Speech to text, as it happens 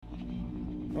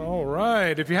All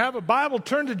right. If you have a Bible,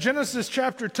 turn to Genesis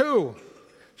chapter 2.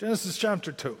 Genesis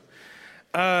chapter 2.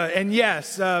 And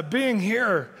yes, being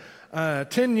here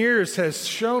 10 years has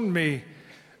shown me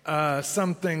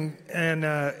something,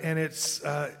 and it's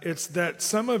that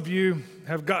some of you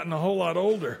have gotten a whole lot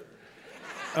older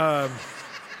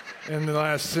in the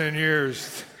last 10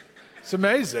 years. It's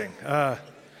amazing.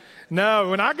 No,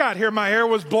 when I got here, my hair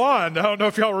was blonde. I don't know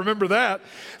if y'all remember that.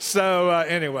 So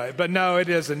anyway, but no, it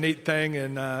is a neat thing,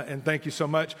 and thank you so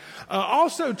much.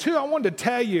 Also, too, I wanted to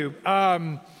tell you,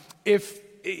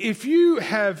 if you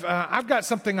have, I've got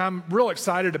something I'm real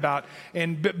excited about,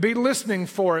 and be listening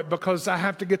for it because I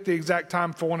have to get the exact time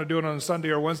if I want to do it on a Sunday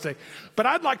or Wednesday. But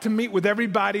I'd like to meet with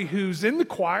everybody who's in the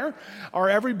choir, or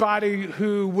everybody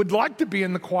who would like to be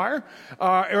in the choir,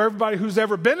 or everybody who's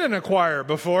ever been in a choir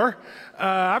before.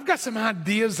 I've got some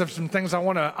ideas of some things I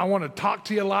want to talk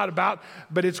to you a lot about,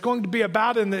 but it's going to be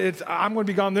about, I'm going to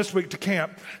be gone this week to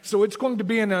camp, so it's going to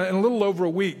be in a little over a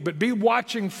week. But be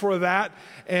watching for that,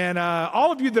 and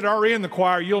all of you that are in the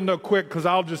choir, you'll know quick because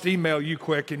I'll just email you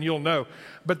quick and you'll know.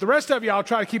 But the rest of you, I'll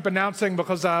try to keep announcing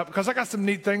because I got some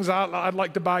neat things. I'd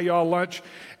like to buy you all lunch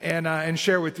and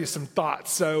share with you some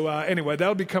thoughts. So anyway,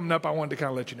 that'll be coming up. I wanted to kind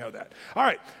of let you know that. All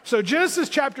right, so Genesis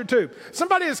chapter 2.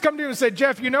 Somebody has come to you and said,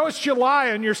 Jeff, you know it's July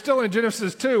and you're still in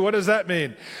Genesis 2. What does that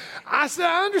mean? I said,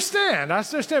 I understand.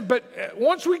 But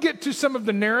once we get to some of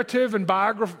the narrative and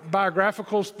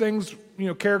biographical things,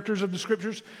 characters of the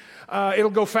scriptures, it'll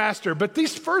go faster. But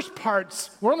these first parts,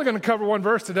 we're only going to cover one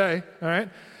verse today, all right?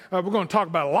 We're going to talk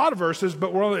about a lot of verses,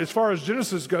 but as far as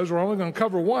Genesis goes, we're only going to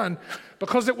cover one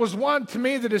because it was one, to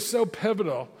me, that is so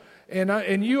pivotal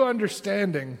in you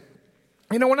understanding.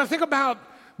 When I think about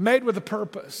made with a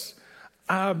purpose,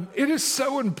 it is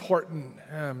so important.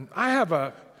 I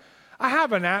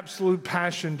have an absolute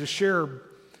passion to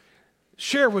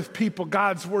share with people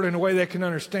God's word in a way they can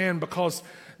understand because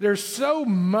there's so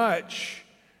much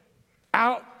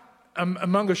out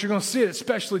among us. You're going to see it,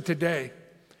 especially today,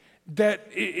 that,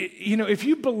 if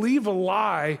you believe a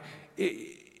lie,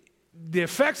 the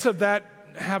effects of that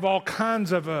have all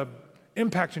kinds of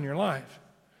impact in your life.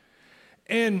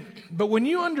 But when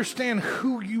you understand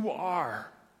who you are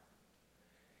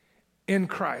in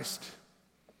Christ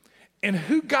and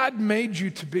who God made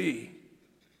you to be,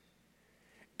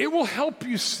 it will help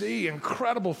you see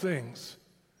incredible things.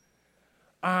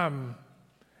 I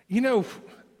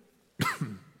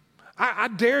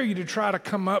dare you to try to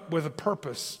come up with a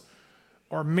purpose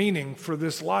or meaning for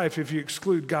this life if you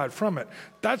exclude God from it.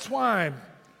 That's why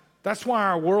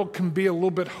our world can be a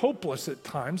little bit hopeless at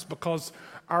times, because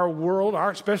our world,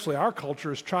 especially our culture,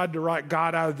 has tried to write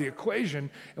God out of the equation.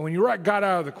 And when you write God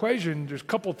out of the equation, there's a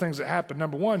couple of things that happen.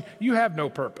 Number one, you have no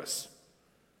purpose.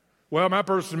 Well, my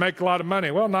purpose is to make a lot of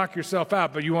money. Well, knock yourself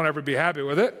out, but you won't ever be happy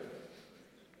with it,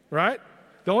 right?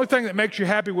 The only thing that makes you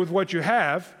happy with what you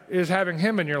have is having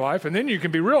Him in your life, and then you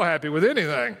can be real happy with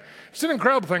anything. It's an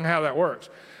incredible thing how that works.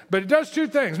 But it does two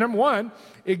things. Number one,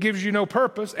 it gives you no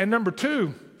purpose. And number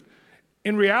two,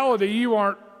 in reality, you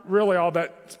aren't really all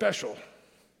that special.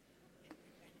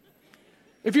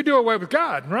 If you do away with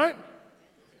God, right?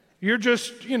 You're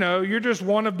just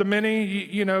one of the many,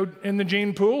 in the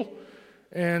gene pool.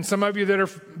 And some of you that are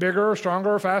bigger or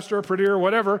stronger or faster or prettier or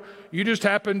whatever, you just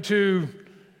happen to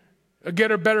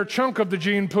get a better chunk of the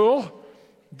gene pool.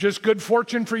 Just good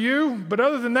fortune for you. But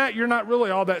other than that, you're not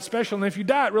really all that special. And if you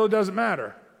die, it really doesn't matter.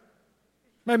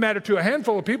 It may matter to a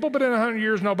handful of people, but in 100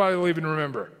 years, nobody will even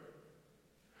remember.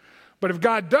 But if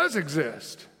God does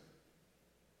exist,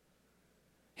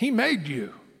 He made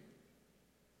you.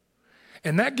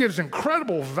 And that gives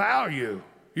incredible value.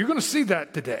 You're going to see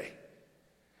that today.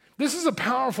 This is a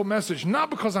powerful message, not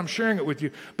because I'm sharing it with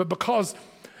you, but because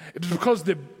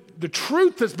the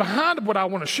truth that's behind what I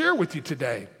want to share with you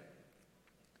today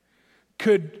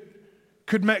could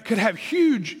have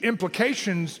huge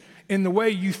implications in the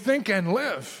way you think and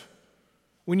live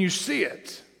when you see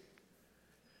it.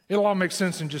 It'll all make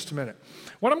sense in just a minute.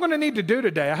 What I'm going to need to do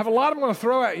today, I have a lot I'm going to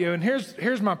throw at you, and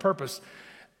here's my purpose.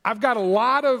 I've got a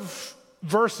lot of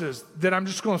verses that I'm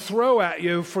just going to throw at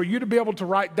you for you to be able to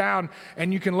write down,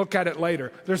 and you can look at it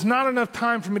later. There's not enough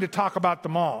time for me to talk about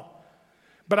them all.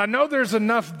 But I know there's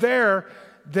enough there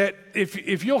that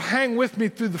if you'll hang with me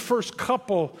through the first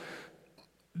couple,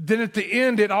 then at the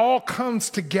end it all comes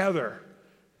together.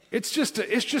 It's just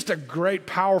a great,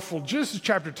 powerful, Genesis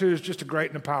chapter 2 is just a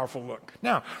great and a powerful look.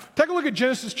 Now, take a look at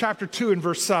Genesis chapter 2 and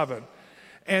verse 7.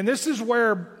 And this is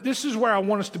where I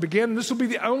want us to begin. This will be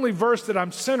the only verse that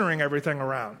I'm centering everything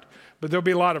around. But there'll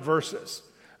be a lot of verses,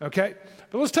 okay?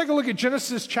 But let's take a look at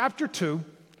Genesis chapter 2,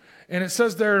 and it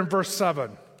says there in verse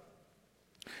 7,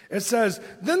 It says,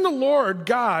 then the Lord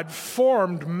God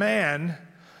formed man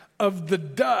of the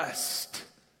dust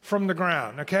from the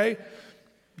ground, okay?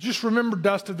 Just remember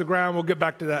dust of the ground. We'll get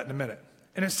back to that in a minute.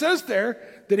 And it says there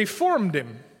that he formed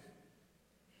him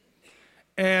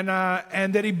and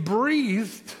that he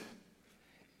breathed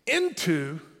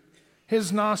into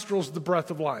his nostrils the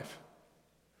breath of life.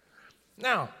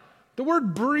 Now, the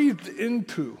word breathed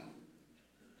into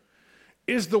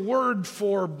is the word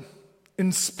for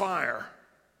inspire.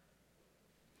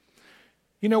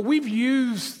 You know, we've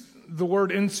used the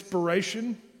word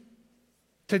inspiration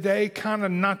today kind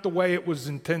of not the way it was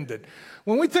intended.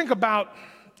 When we think about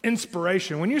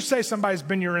inspiration, when you say somebody's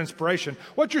been your inspiration,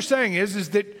 what you're saying is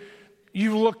that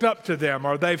you looked up to them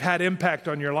or they've had impact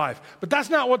on your life. But that's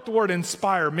not what the word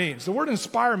inspire means. The word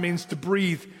inspire means to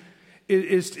breathe,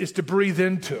 is to breathe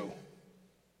into.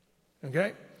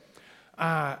 Okay?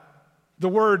 The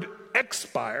word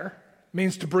expire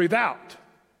means to breathe out.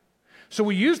 So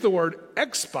we use the word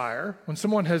expire when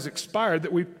someone has expired,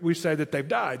 that we say that they've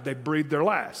died. They breathed their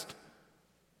last.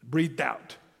 Breathed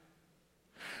out.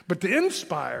 But to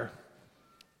inspire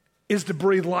is to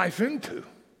breathe life into.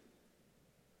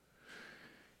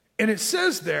 And it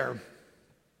says there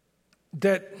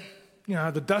that, you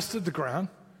know, the dust of the ground,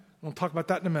 we'll talk about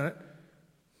that in a minute,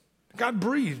 God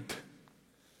breathed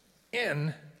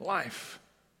in life,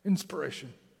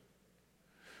 inspiration.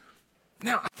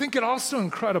 Now, I think it also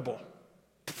incredible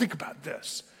to think about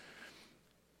this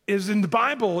is in the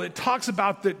Bible, it talks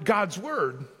about that God's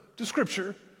word, the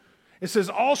scripture, it says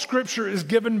all scripture is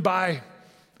given by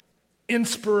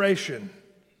inspiration.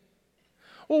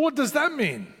 Well, what does that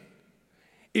mean?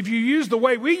 If you use the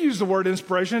way we use the word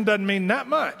inspiration, it doesn't mean that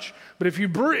much. But if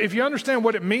you understand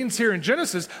what it means here in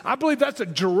Genesis, I believe that's a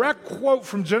direct quote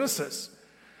from Genesis.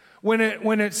 When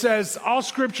it says all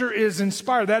scripture is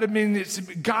inspired, that means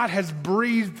God has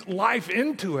breathed life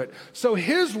into it. So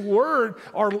his words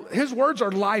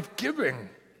are life-giving.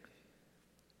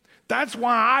 That's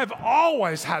why I've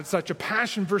always had such a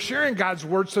passion for sharing God's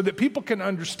word so that people can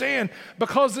understand,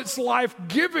 because it's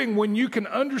life-giving when you can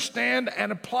understand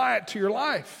and apply it to your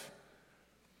life.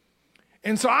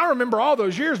 And so I remember all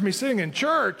those years me sitting in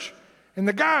church, and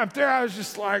the guy up there, I was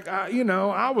just like,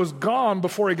 I was gone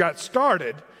before he got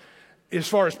started as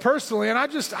far as personally, and I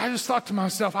just thought to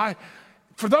myself,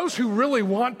 for those who really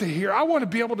want to hear, I want to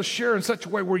be able to share in such a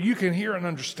way where you can hear and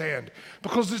understand,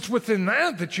 because it's within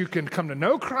that you can come to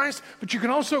know Christ, but you can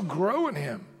also grow in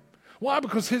him. Why?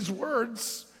 Because his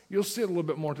words, you'll see it a little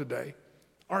bit more today,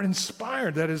 are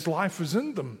inspired, that his life was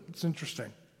in them. It's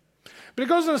interesting. But it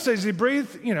goes on to say, he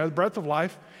breathed, the breath of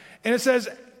life, and it says,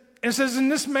 and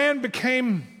this man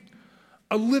became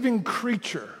a living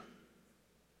creature.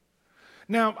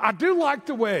 Now, I do like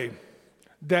the way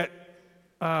that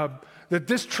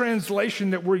this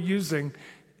translation that we're using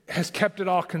has kept it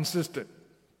all consistent.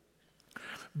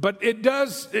 But it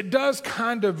does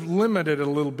kind of limit it a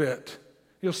little bit.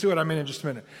 You'll see what I mean in just a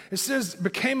minute. It says,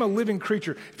 became a living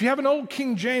creature. If you have an old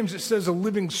King James, it says a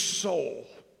living soul.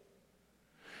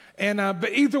 And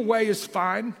but either way is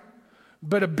fine,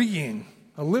 but a being,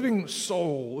 a living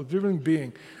soul, a living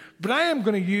being. But I am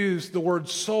going to use the word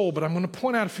soul, but I'm going to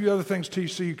point out a few other things to you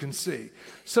so you can see.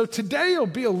 So today it'll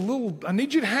be I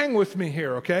need you to hang with me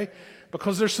here, okay?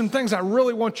 Because there's some things I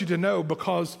really want you to know,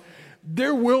 because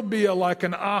there will be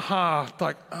an aha,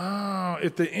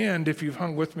 at the end if you've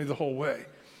hung with me the whole way.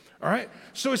 All right?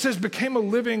 So it says became a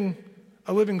living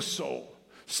soul.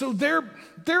 So there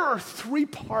are three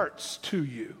parts to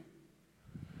you.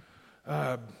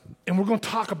 And we're going to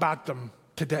talk about them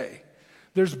today.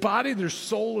 There's body, there's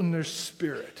soul, and there's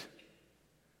spirit.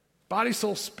 Body,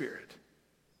 soul, spirit.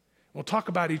 We'll talk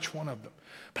about each one of them.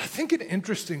 But I think it's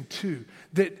interesting, too,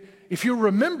 that if you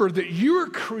remember that you were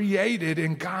created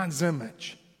in God's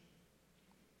image.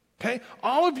 Okay?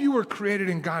 All of you were created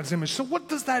in God's image. So what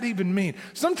does that even mean?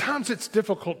 Sometimes it's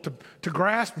difficult to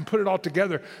grasp and put it all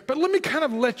together. But let me kind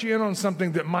of let you in on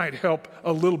something that might help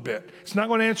a little bit. It's not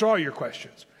going to answer all your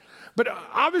questions. But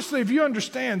obviously, if you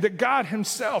understand that God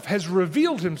himself has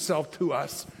revealed himself to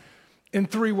us in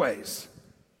three ways.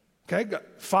 Okay?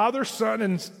 Father, Son,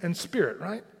 and Spirit,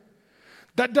 right?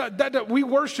 That we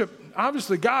worship,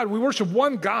 obviously, God. We worship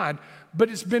one God, but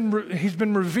he's been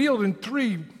revealed in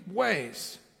three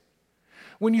ways.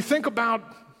 When you think about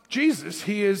Jesus,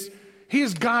 he is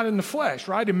God in the flesh,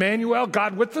 right? Emmanuel,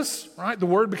 God with us, right? The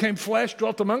Word became flesh,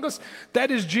 dwelt among us.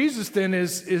 That is Jesus. Then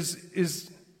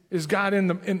is God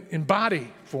in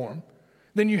body form.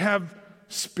 Then you have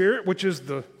Spirit, which is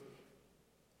the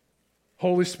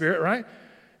Holy Spirit, right?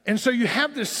 And so you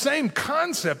have this same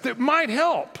concept that might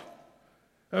help.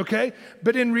 Okay?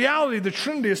 But in reality, the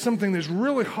Trinity is something that's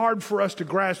really hard for us to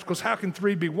grasp, because how can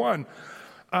three be one?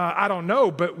 I don't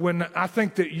know, but when I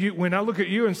look at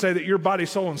you and say that you're body,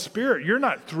 soul, and spirit, you're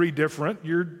not three different,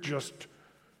 you're just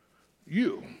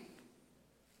you.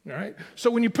 All right? So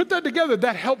when you put that together,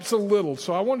 that helps a little.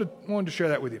 So I wanted to share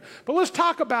that with you. But let's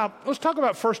talk about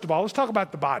first of all, let's talk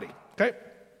about the body, okay?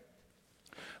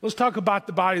 Let's talk about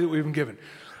the body that we've been given.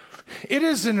 It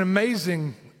is an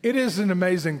amazing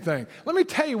thing. Let me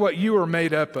tell you what you are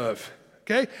made up of,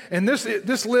 okay? And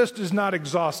this list is not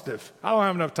exhaustive. I don't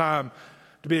have enough time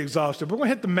to be exhaustive. We're going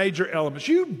to hit the major elements.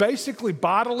 You basically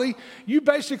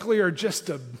are just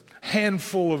a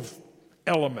handful of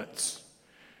elements.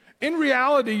 In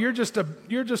reality, you're just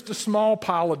a small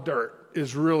pile of dirt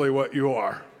is really what you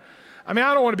are. I mean,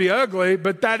 I don't want to be ugly,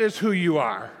 but that is who you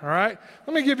are, all right?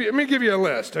 Let me give you a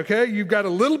list, okay? You've got a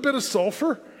little bit of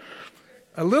sulfur,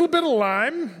 a little bit of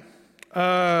lime,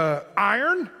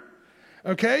 iron,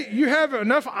 okay? You have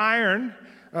enough iron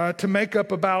to make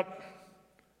up about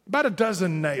a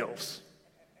dozen nails.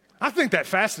 I think that's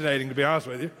fascinating, to be honest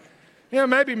with you. You know,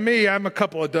 maybe me, I'm a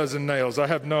couple of dozen nails. I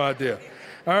have no idea.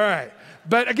 All right.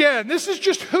 But again, this is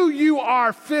just who you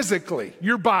are physically,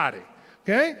 your body,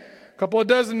 okay? A couple of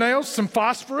dozen nails, some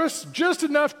phosphorus, just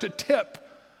enough to tip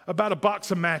about a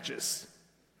box of matches,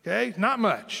 okay? Not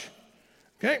much,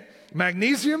 okay?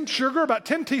 Magnesium, sugar, about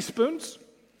 10 teaspoons,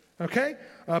 okay?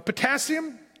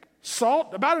 Potassium,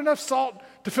 salt, about enough salt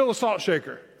to fill a salt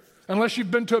shaker, unless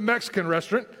you've been to a Mexican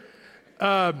restaurant,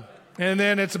 and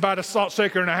then it's about a salt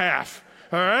shaker and a half,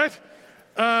 all right?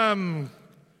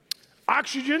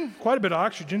 Oxygen, quite a bit of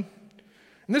oxygen.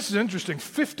 And this is interesting,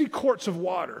 50 quarts of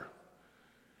water.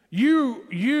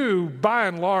 You by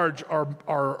and large,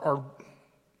 are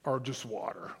just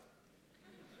water,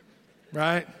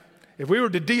 right? If we were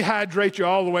to dehydrate you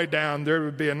all the way down, there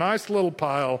would be a nice little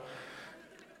pile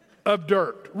of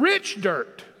dirt. Rich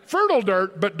dirt, fertile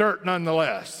dirt, but dirt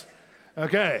nonetheless.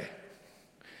 Okay,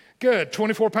 good,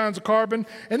 24 pounds of carbon.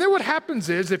 And then what happens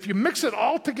is, if you mix it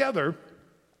all together,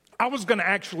 I was going to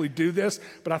actually do this,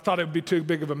 but I thought it would be too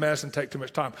big of a mess and take too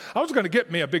much time. I was going to get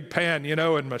me a big pan,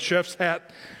 and my chef's hat,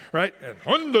 right? And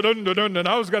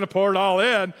I was going to pour it all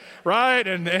in, right?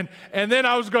 And then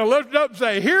I was going to lift it up and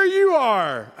say, here you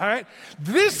are, all right?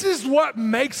 This is what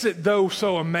makes it, though,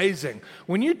 so amazing.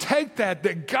 When you take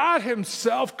that God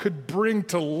himself could bring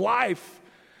to life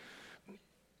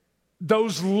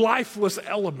those lifeless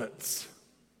elements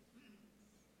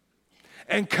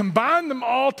and combine them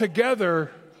all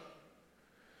together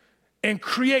and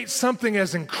create something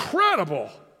as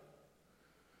incredible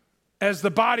as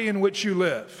the body in which you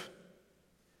live,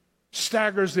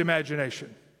 staggers the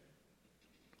imagination.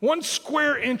 1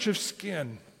 square inch of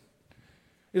skin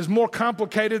is more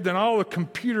complicated than all the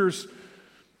computers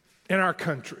in our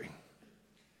country.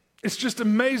 It's just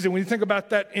amazing. When you think about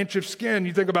that inch of skin,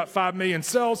 you think about 5 million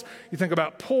cells, you think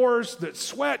about pores that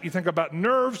sweat, you think about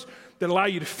nerves that allow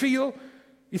you to feel,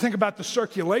 you think about the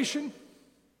circulation.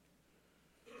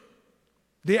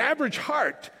 The average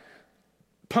heart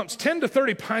pumps 10 to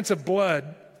 30 pints of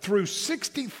blood through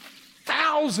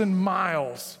 60,000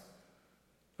 miles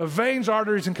of veins,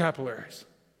 arteries, and capillaries.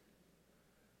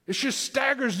 It just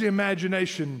staggers the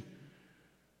imagination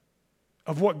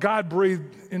of what God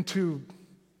breathed into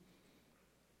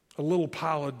a little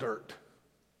pile of dirt.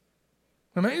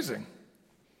 Amazing.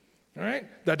 All right?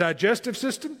 The digestive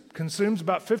system consumes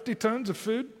about 50 tons of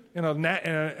food in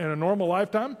a normal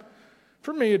lifetime.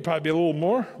 For me, it'd probably be a little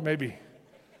more, maybe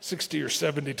 60 or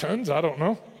 70 tons, I don't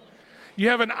know. You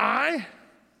have an eye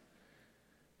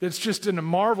that's just in a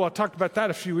marvel. I talked about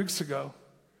that a few weeks ago.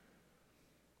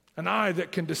 An eye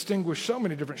that can distinguish so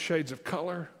many different shades of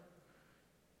color.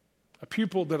 A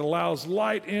pupil that allows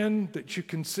light in that you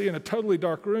can see in a totally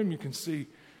dark room. You can see,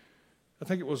 I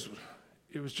think it was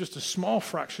just a small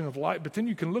fraction of light, but then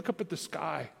you can look up at the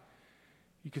sky.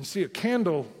 You can see a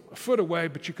candle a foot away,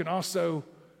 but you can also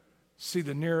see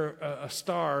a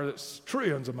star that's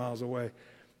trillions of miles away,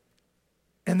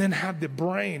 and then have the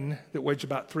brain that weighs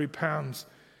about 3 pounds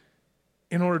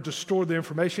in order to store the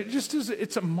information.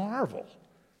 It's a marvel,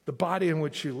 the body in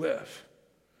which you live.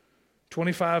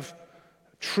 25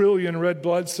 trillion red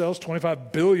blood cells,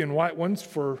 25 billion white ones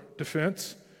for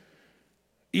defense.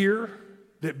 Ear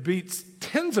that beats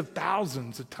tens of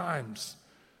thousands of times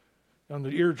on the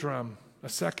eardrum a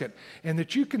second, and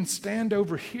that you can stand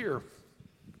over here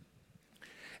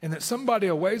and that somebody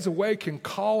a ways away can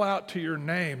call out to your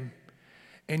name,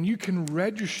 and you can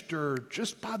register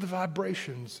just by the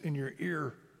vibrations in your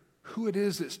ear who it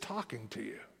is that's talking to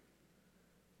you,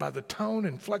 by the tone,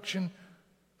 inflection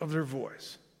of their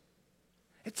voice.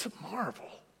 It's a marvel.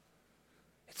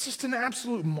 It's just an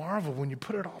absolute marvel when you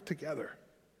put it all together.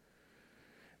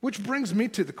 Which brings me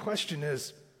to the question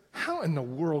is, how in the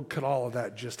world could all of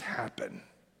that just happen?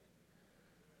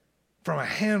 From a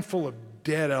handful of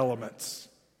dead elements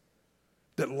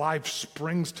that life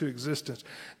springs to existence.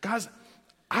 Guys,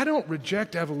 I don't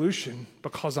reject evolution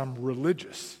because I'm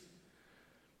religious.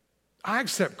 I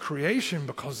accept creation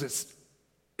because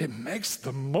it makes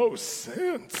the most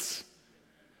sense.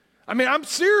 I mean, I'm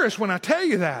serious when I tell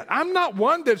you that. I'm not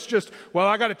one that's just, well,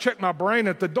 I got to check my brain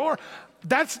at the door.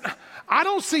 I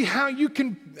don't see how you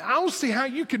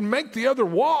can make the other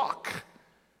walk.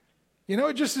 You know,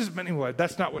 it just is, but anyway,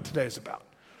 that's not what today is about.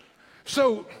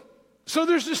 So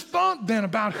there's this thought then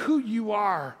about who you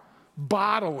are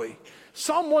bodily.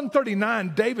 Psalm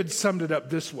 139, David summed it up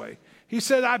this way. He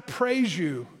said, I praise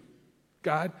you,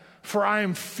 God, for I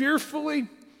am fearfully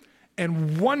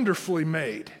and wonderfully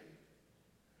made.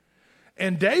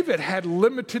 And David had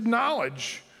limited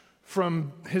knowledge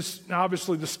from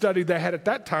obviously the study they had at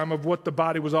that time of what the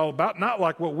body was all about, not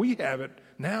like what we have it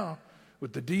now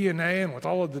with the DNA and with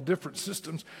all of the different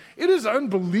systems. It is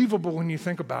unbelievable when you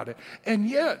think about it. And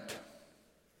yet,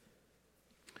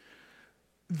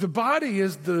 the body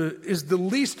is the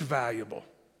least valuable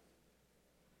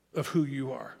of who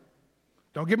you are.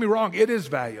 Don't get me wrong, it is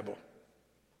valuable.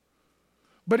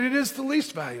 But it is the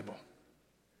least valuable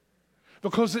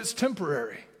because it's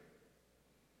temporary.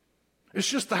 It's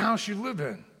just the house you live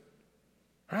in,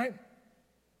 right?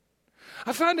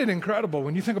 I find it incredible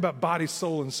when you think about body,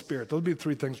 soul, and spirit. Those would be the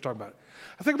three things we're talking about.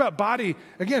 I think about body,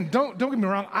 again, don't get me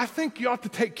wrong, I think you ought to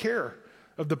take care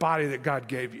of the body that God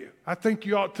gave you. I think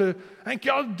you ought to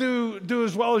do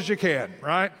as well as you can,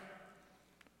 right?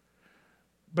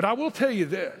 But I will tell you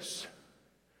this.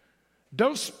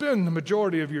 Don't spend the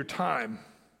majority of your time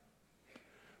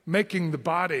making the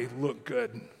body look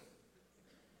good,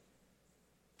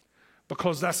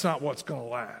 because that's not what's going to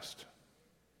last.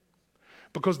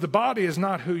 Because the body is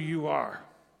not who you are.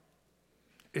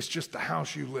 It's just the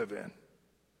house you live in.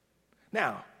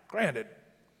 Now, granted,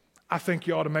 I think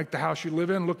you ought to make the house you live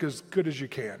in look as good as you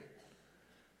can.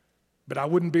 But I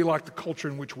wouldn't be like the culture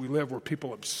in which we live, where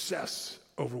people obsess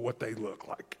over what they look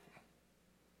like.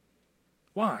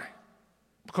 Why?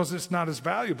 Because it's not as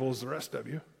valuable as the rest of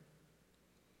you.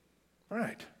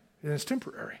 Right? And it's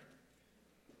temporary.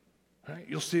 Right?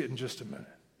 You'll see it in just a minute.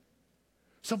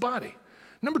 So body.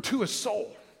 Number 2 is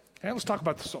soul. Okay, let's talk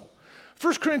about the soul.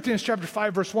 1 Corinthians chapter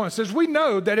 5, verse 1, it says, we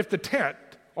know that if the tent,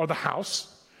 or the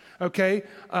house, okay,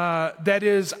 that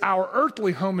is our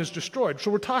earthly home is destroyed.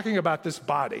 So we're talking about this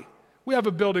body. We have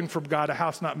a building from God, a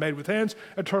house not made with hands,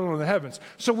 eternal in the heavens.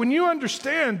 So when you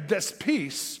understand this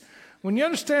piece, when you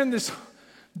understand this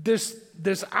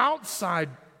outside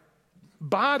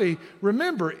body,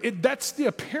 remember, that's the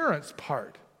appearance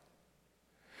part.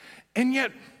 And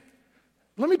yet,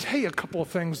 let me tell you a couple of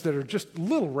things that are just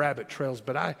little rabbit trails,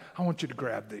 but I want you to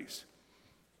grab these.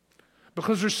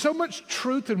 Because there's so much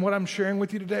truth in what I'm sharing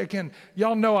with you today. Again,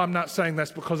 y'all know I'm not saying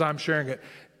that's because I'm sharing it,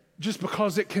 just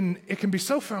because it can be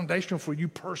so foundational for you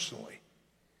personally.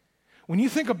 When you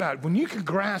think about it, when you can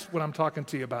grasp what I'm talking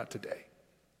to you about today.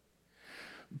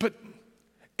 But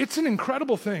it's an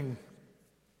incredible thing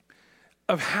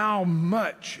of how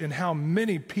much and how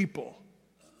many people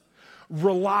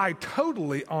rely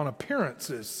totally on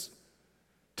appearances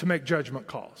to make judgment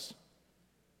calls.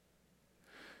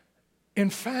 In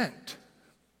fact,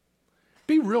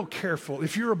 be real careful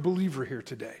if you're a believer here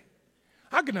today.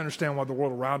 I can understand why the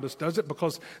world around us does it,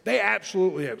 because they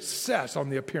absolutely obsess on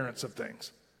the appearance of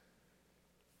things.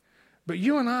 But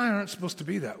you and I aren't supposed to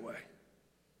be that way.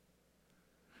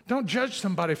 Don't judge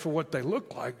somebody for what they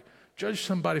look like. Judge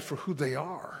somebody for who they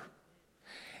are.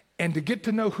 And to get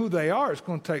to know who they are, it's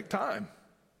going to take time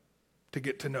to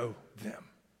get to know them.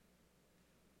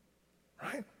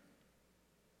 Right?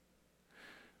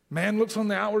 Man looks on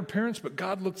the outward appearance, but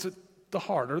God looks at the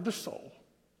heart or the soul.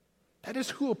 That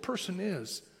is who a person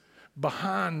is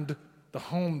behind the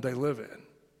home they live in.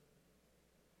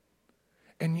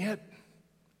 And yet,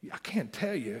 I can't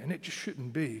tell you, and it just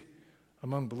shouldn't be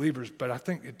among believers, but I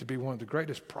think it to be one of the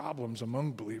greatest problems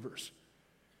among believers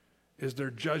is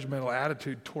their judgmental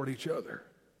attitude toward each other.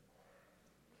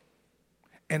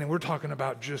 And we're talking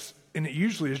about and it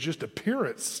usually is just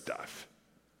appearance stuff.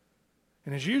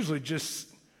 And it's usually just,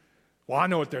 well, I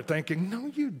know what they're thinking.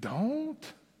 No, you don't.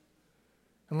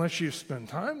 Unless you spend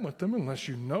time with them, unless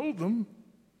you know them.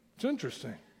 It's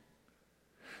interesting.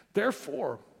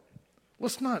 Therefore,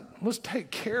 let's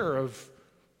take care of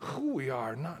who we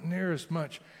are, not near as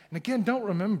much. And again, don't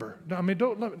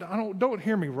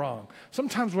hear me wrong.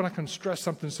 Sometimes when I can stress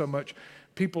something so much,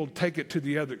 people take it to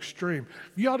the other extreme.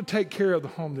 You ought to take care of the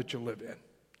home that you live in.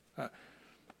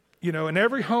 And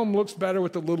every home looks better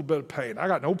with a little bit of paint. I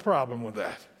got no problem with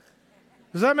that.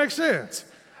 Does that make sense?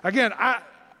 Again,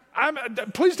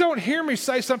 please don't hear me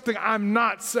say something I'm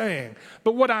not saying.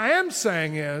 But what I am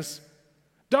saying is,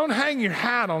 don't hang your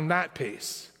hat on that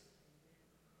piece.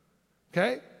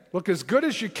 Okay? Look as good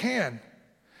as you can.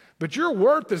 But your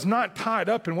worth is not tied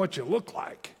up in what you look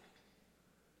like.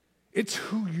 It's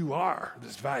who you are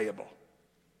that's valuable.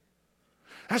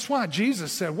 That's why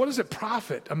Jesus said, what does it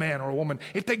profit a man or a woman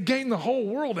if they gain the whole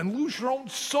world and lose your own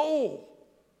soul?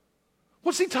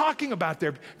 What's he talking about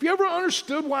there? Have you ever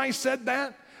understood why he said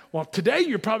that? Well, today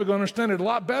you're probably going to understand it a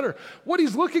lot better. What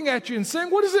he's looking at you and saying,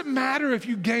 what does it matter if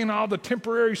you gain all the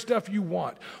temporary stuff you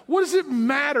want? What does it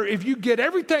matter if you get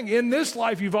everything in this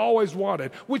life you've always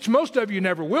wanted, which most of you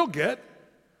never will get?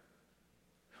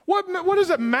 What does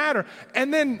it matter?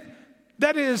 And then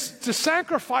that is to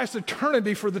sacrifice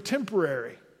eternity for the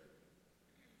temporary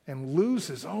and lose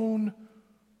his own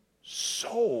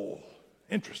soul.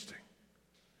 Interesting.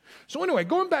 So anyway,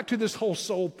 going back to this whole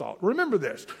soul thought, remember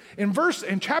this. In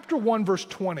chapter 1, verse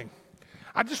 20,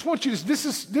 I just want you to,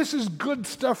 this is good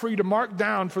stuff for you to mark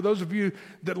down for those of you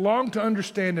that long to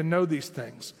understand and know these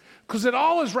things. Because it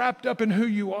all is wrapped up in who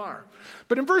you are.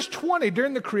 But in verse 20,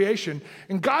 during the creation,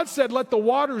 and God said, let the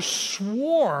waters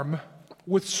swarm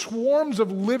with swarms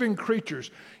of living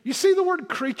creatures. You see the word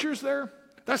creatures there?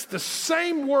 That's the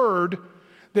same word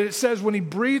that it says when he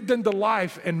breathed into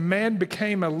life and man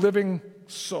became a living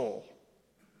soul.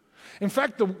 In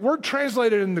fact, the word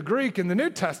translated in the Greek in the New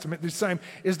Testament, the same,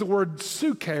 is the word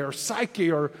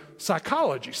psyche or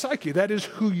psychology. Psyche, that is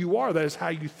who you are. That is how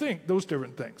you think, those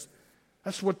different things.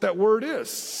 That's what that word is,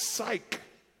 psych.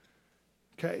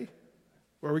 Okay?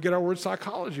 Where we get our word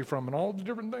psychology from and all the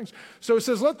different things. So it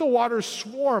says, let the waters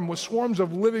swarm with swarms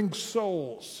of living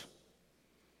souls.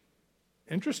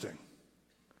 Interesting.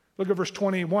 Look at verse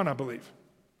 21, I believe.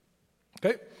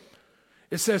 Okay?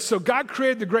 It says, so God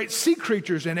created the great sea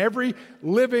creatures and every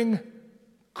living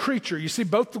creature. You see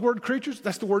both the word creatures?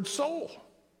 That's the word soul.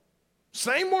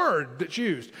 Same word that's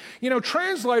used.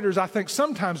 Translators, I think,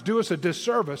 sometimes do us a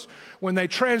disservice when they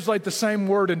translate the same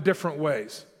word in different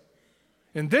ways.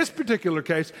 In this particular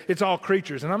case, it's all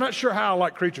creatures, and I'm not sure how I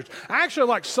like creatures. I actually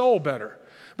like soul better.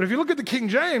 But if you look at the King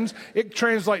James, it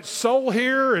translates soul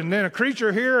here and then a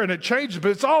creature here, and it changes,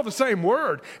 but it's all the same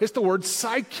word. It's the word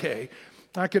psyche.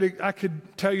 I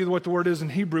could tell you what the word is in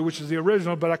Hebrew, which is the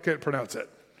original, but I can't pronounce it.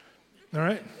 All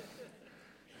right?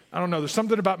 I don't know. There's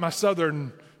something about my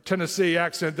southern Tennessee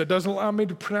accent that doesn't allow me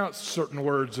to pronounce certain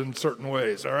words in certain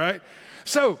ways, all right?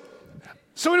 So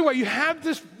anyway, you have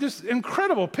this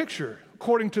incredible picture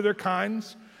according to their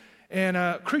kinds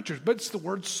and creatures, but it's the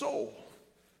word soul.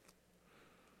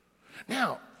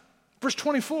 Now, verse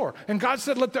 24, and God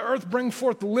said, let the earth bring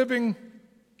forth the living.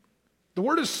 The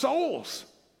word is souls.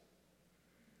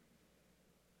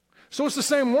 So it's the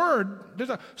same word.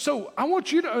 So I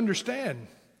want you to understand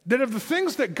that of the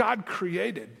things that God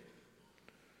created,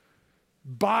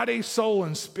 body, soul,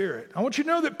 and spirit, I want you to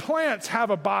know that plants have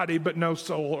a body but no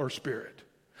soul or spirit.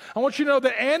 I want you to know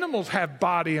that animals have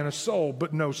body and a soul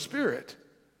but no spirit.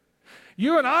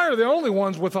 You and I are the only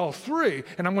ones with all three,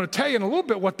 and I'm going to tell you in a little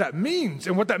bit what that means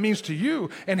and what that means to you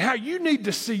and how you need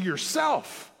to see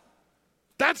yourself.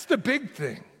 That's the big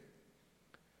thing.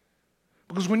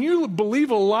 Because when you believe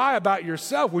a lie about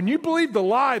yourself, when you believe the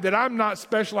lie that I'm not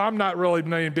special, I'm not really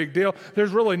any big deal,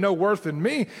 there's really no worth in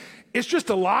me, it's just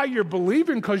a lie you're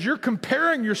believing because you're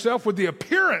comparing yourself with the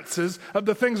appearances of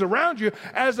the things around you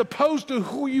as opposed to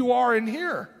who you are in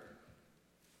here.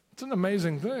 It's an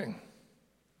amazing thing.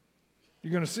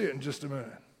 You're going to see it in just a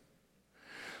minute.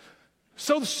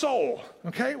 So the soul,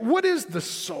 okay? What is the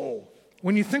soul?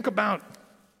 When you think about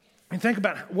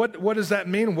what does that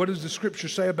mean and what does the scripture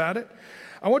say about it?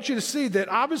 I want you to see that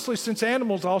obviously since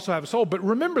animals also have a soul, but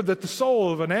remember that the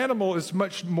soul of an animal is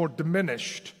much more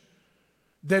diminished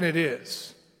than it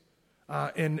is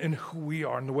in who we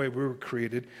are and the way we were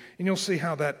created. And you'll see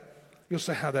how that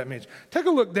means. Take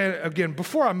a look then again,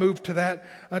 before I move to that,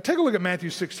 take a look at Matthew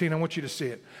 16. I want you to see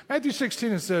it. Matthew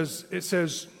 16, it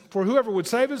says, for whoever would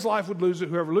save his life would lose it.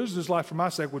 Whoever loses his life for my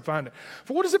sake would find it.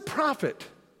 For what does it profit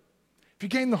if you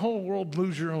gain the whole world,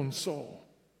 lose your own soul?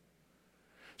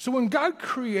 So when God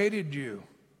created you,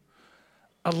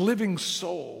 a living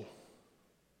soul,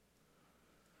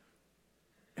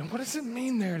 and what does it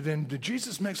mean there then?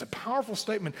 Jesus makes a powerful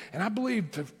statement, and I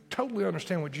believe to totally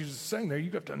understand what Jesus is saying there,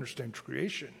 you have to understand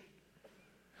creation.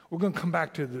 We're going to come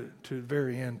back to the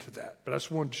very end to that, but I just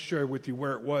wanted to share with you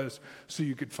where it was so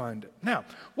you could find it. Now,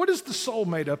 what is the soul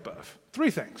made up of?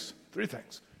 Three things.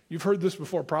 You've heard this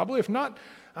before probably. If not,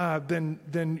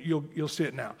 then you'll see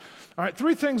it now. All right,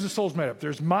 3 things the soul's made up.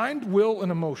 There's mind, will,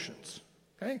 and emotions.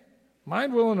 Okay?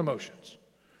 Mind, will, and emotions.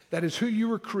 That is who you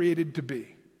were created to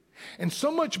be. And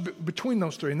so much between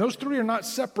those 3. And those 3 are not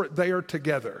separate. They are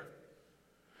together.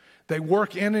 They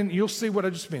work in, and you'll see what I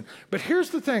just mean. But here's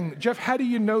the thing, Jeff, how do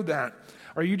you know that?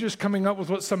 Are you just coming up with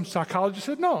what some psychologist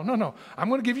said? No. I'm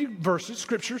going to give you verses,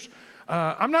 scriptures.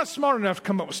 I'm not smart enough to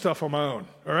come up with stuff on my own,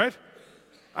 all right?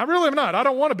 I really am not. I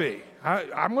don't want to be.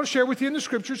 I'm going to share with you in the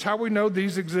scriptures how we know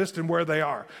these exist and where they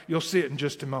are. You'll see it in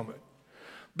just a moment.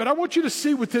 But I want you to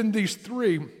see within these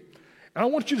 3, and I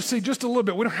want you to see just a little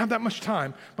bit. We don't have that much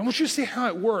time, but I want you to see how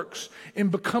it works in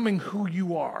becoming who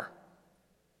you are.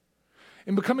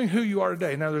 In becoming who you are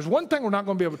today. Now, there's one thing we're not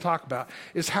going to be able to talk about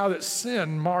is how that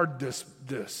sin marred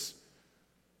this.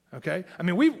 Okay? I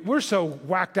mean, we're so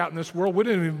whacked out in this world, we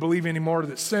don't even believe anymore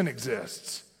that sin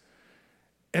exists.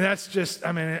 And that's just,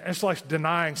 I mean, it's like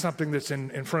denying something that's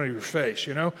in front of your face,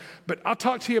 you know? But I'll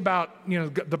talk to you about,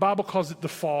 the Bible calls it the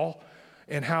fall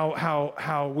and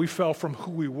how we fell from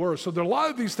who we were. So there are a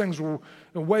lot of these things were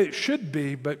the way it should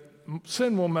be, but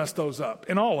sin will mess those up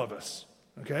in all of us,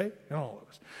 okay? In all of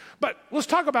us. But let's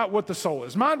talk about what the soul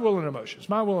is. Mind, will, and emotions.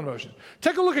 Mind, will, and emotions.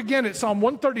 Take a look again at Psalm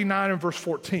 139 and verse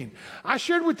 14. I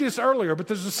shared with you this earlier, but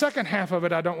there's a second half of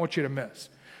it I don't want you to miss.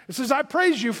 It says, I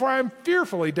praise you, for I am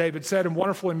fearfully, David said, and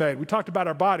wonderfully made. We talked about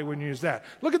our body when you use that.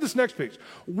 Look at this next piece.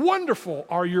 Wonderful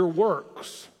are your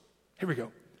works. Here we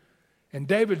go. And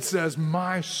David says,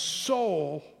 my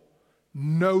soul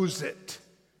knows it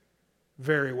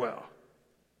very well.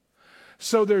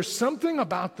 So there's something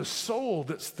about the soul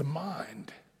that's the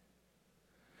mind.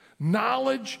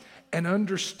 Knowledge and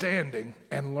understanding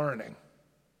and learning,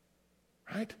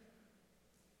 right?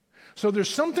 So there's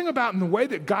something about in the way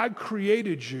that God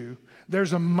created you,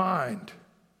 there's a mind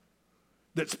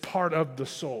that's part of the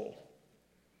soul,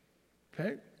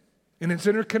 okay? And it's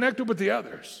interconnected with the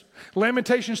others.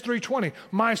 Lamentations 3:20,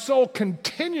 my soul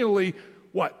continually,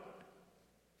 what?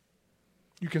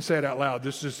 You can say it out loud.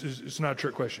 This is it's not a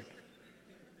trick question.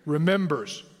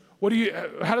 Remembers.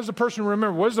 How does a person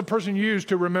remember? What does a person use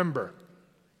to remember?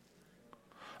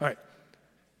 All right,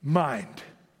 mind.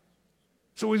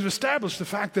 So we've established the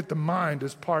fact that the mind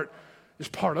is part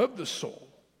of the soul,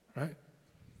 right?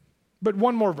 But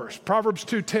one more verse, Proverbs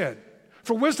 2:10.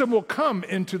 For wisdom will come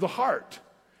into the heart,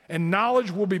 and knowledge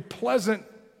will be pleasant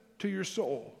to your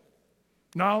soul.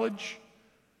 Knowledge,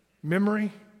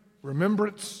 memory,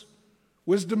 remembrance,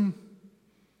 wisdom,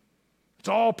 it's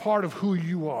all part of who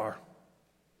you are.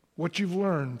 What you've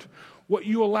learned, what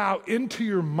you allow into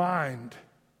your mind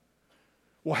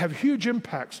will have huge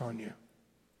impacts on you,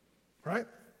 right?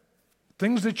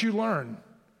 Things that you learn,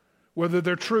 whether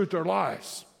they're truth or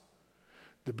lies.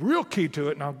 The real key to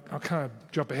it, and I'll kind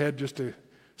of jump ahead just to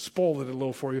spoil it a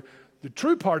little for you. The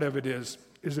true part of it is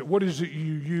that what is it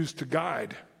you use to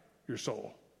guide your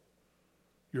soul,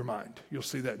 your mind? You'll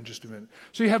see that in just a minute.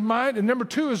 So you have mind, and number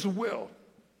 2 is the will.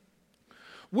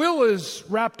 Will is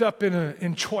wrapped up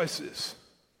in choices.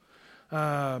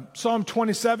 Psalm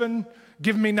 27,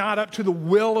 give me not up to the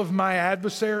will of my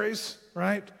adversaries,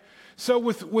 right? So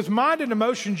with mind and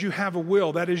emotions, you have a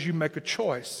will. That is, you make a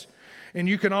choice. And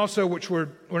you can also, which we're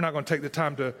not going to take the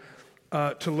time to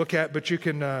look at, but you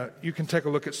can take a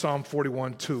look at Psalm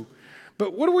 41 too.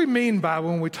 But what do we mean by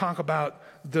when we talk about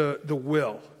the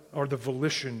will or the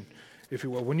volition, if you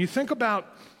will? When you think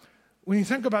about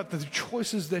the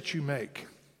choices that you make,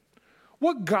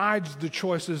 what guides the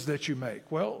choices that you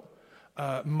make? Well,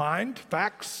 mind,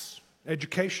 facts,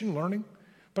 education, learning,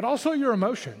 but also your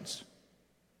emotions.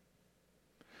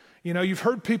 You know, you've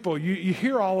heard people, you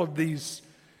hear all of these,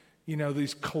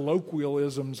 these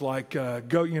colloquialisms like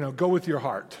go with your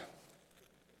heart.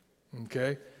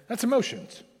 Okay? That's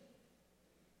emotions.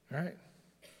 All right?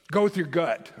 Go with your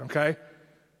gut, okay?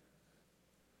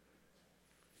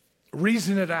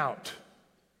 Reason it out.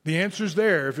 The answer's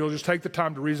there if you'll just take the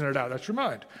time to reason it out. That's your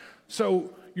mind.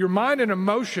 So your mind and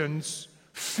emotions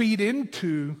feed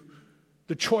into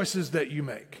the choices that you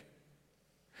make.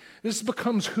 This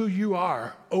becomes who you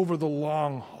are over the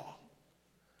long haul.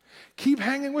 Keep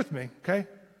hanging with me, okay?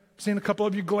 I've seen a couple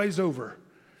of you glaze over,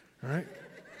 all right?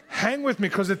 Hang with me,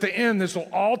 because at the end, this will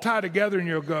all tie together and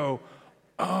you'll go,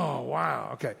 oh,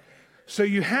 wow, okay. So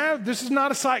this is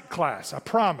not a psych class, I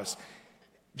promise.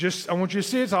 I want you to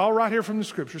see it's all right here from the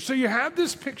scripture. So you have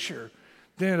this picture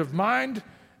then of mind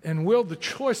and will, the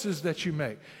choices that you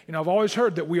make. I've always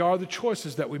heard that we are the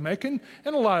choices that we make, and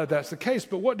a lot of that's the case.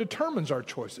 But what determines our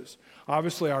choices?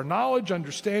 Obviously, our knowledge,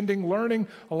 understanding, learning,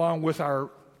 along with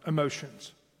our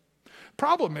emotions.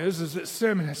 Problem is that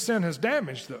sin has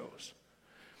damaged those.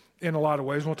 in a lot of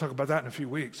ways. We'll talk about that in a few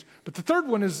weeks. But the third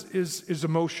one is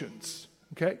emotions,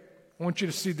 okay? I want you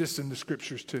to see this in the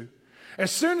scriptures too.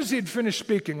 As soon as he had finished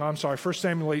speaking, 1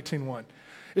 Samuel 18:1.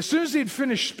 As soon as he had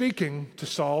finished speaking to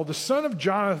Saul, the soul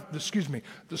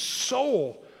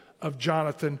of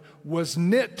Jonathan was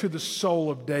knit to the soul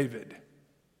of David.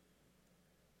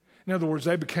 In other words,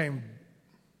 they became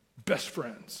best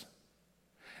friends.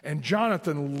 And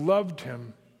Jonathan loved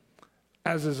him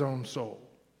as his own soul.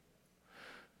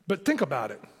 But think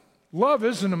about it. Love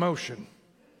is an emotion,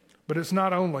 but it's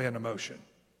not only an emotion.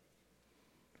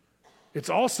 It's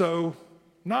also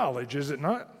knowledge, is it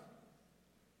not?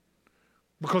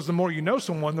 Because the more you know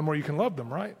someone, the more you can love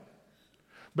them, right?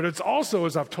 But it's also,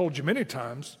 as I've told you many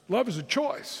times, love is a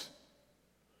choice.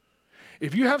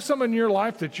 If you have someone in your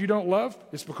life that you don't love,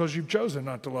 it's because you've chosen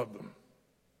not to love them.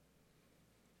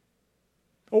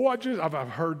 Oh, I've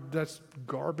heard that's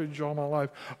garbage all my life.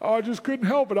 Oh, I just couldn't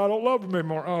help it. I don't love them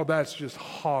anymore. Oh, that's just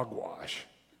hogwash.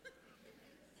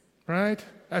 Right?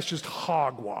 That's just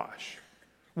hogwash.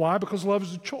 Why? Because love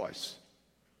is a choice.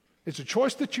 It's a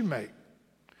choice that you make.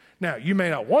 Now, you may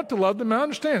not want to love them. I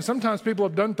understand. Sometimes people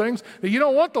have done things that you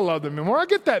don't want to love them anymore. I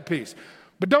get that piece.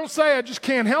 But don't say, I just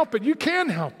can't help it. You can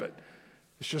help it.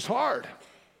 It's just hard.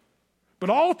 But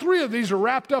all three of these are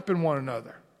wrapped up in one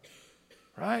another.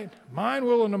 Right? Mind,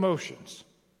 will, and emotions.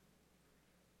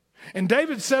 And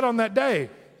David said on that day,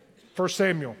 1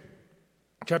 Samuel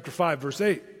chapter 5, verse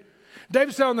 8.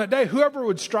 David said on that day, whoever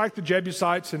would strike the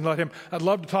Jebusites and let him, I'd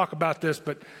love to talk about this,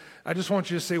 but I just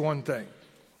want you to see one thing.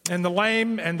 And the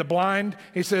lame and the blind,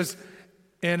 he says,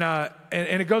 and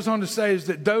it goes on to say is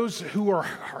that those who are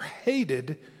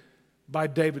hated by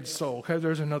David's soul. Okay,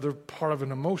 there's another part of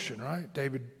an emotion, right?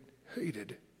 David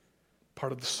hated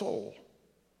part of the soul.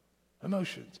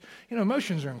 Emotions. You know,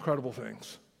 emotions are incredible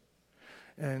things.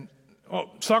 And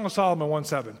Song of Solomon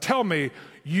 1:7. Tell me,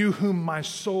 you whom my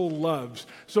soul loves.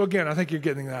 So again, I think you're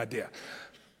getting the idea.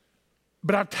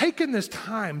 But I've taken this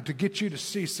time to get you to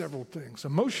see several things.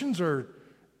 Emotions are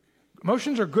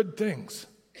good things,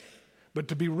 but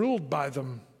to be ruled by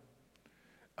them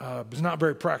is not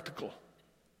very practical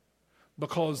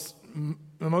because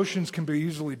emotions can be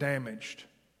easily damaged.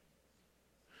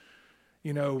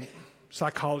 You know,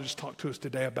 psychologists talk to us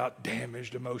today about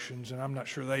damaged emotions, and I'm not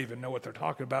sure they even know what they're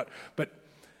talking about. But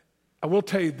I will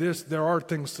tell you this, there are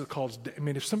things that cause,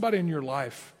 if somebody in your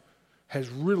life has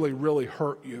really, really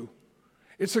hurt you,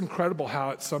 it's incredible how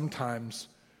it sometimes,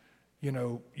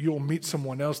 you'll meet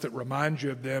someone else that reminds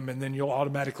you of them, and then you'll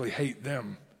automatically hate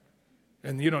them,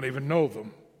 and you don't even know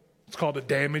them. It's called a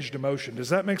damaged emotion. Does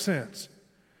that make sense?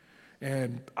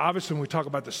 And obviously when we talk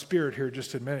about the Spirit here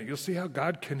just in a minute, you'll see how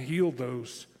God can heal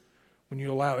those when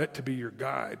you allow it to be your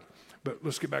guide. But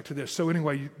let's get back to this. So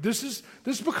anyway, this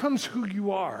becomes who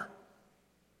you are.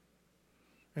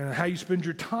 And how you spend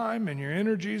your time and your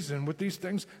energies and with these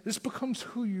things, this becomes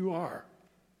who you are.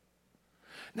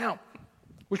 Now,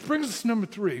 which brings us to number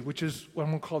 3, which is what I'm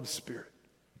going to call the Spirit.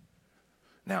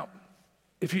 Now,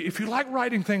 if you like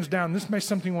writing things down, this may be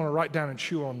something you want to write down and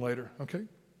chew on later, okay?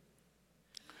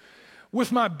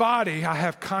 With my body, I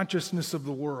have consciousness of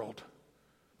the world.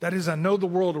 That is, I know the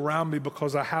world around me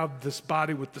because I have this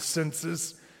body with the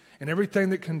senses and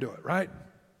everything that can do it, right?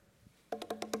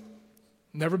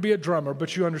 Never be a drummer,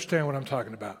 but you understand what I'm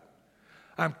talking about.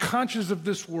 I'm conscious of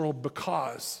this world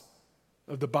because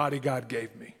of the body God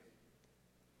gave me.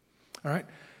 All right?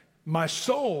 My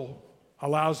soul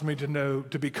allows me to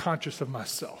be conscious of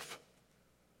myself.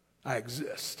 I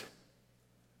exist.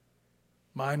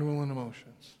 Mind, will, and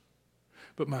emotions.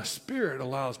 But my spirit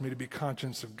allows me to be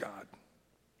conscious of God.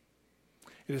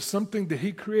 It is something that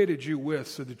He created you with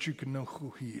so that you can know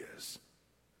who He is.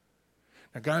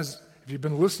 Now, guys, if you've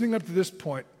been listening up to this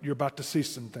point, you're about to see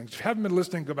some things. If you haven't been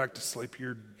listening, go back to sleep.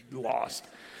 You're lost.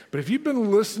 But if you've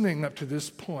been listening up to this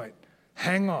point,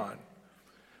 hang on.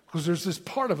 Because there's this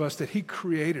part of us that He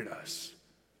created us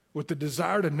with the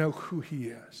desire to know who He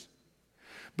is.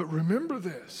 But remember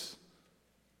this.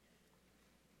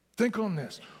 Think on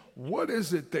this. What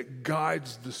is it that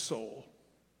guides the soul?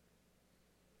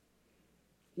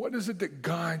 What is it that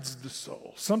guides the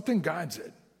soul? Something guides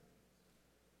it.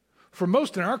 For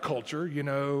most in our culture,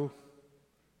 the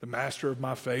master of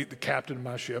my fate, the captain of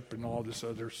my ship, and all this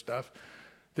other stuff,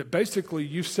 that basically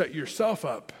you set yourself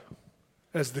up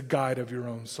as the guide of your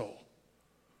own soul.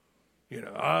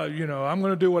 I'm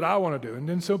going to do what I want to do. And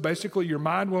then so basically your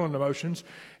mind, will, and emotions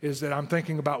is that I'm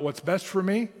thinking about what's best for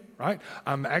me, right?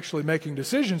 I'm actually making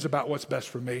decisions about what's best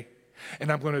for me.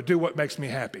 And I'm going to do what makes me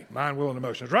happy. Mind, will, and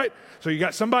emotions, right? So you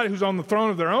got somebody who's on the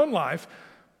throne of their own life,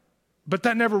 but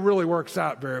that never really works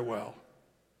out very well,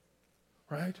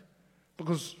 right?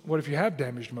 Because what if you have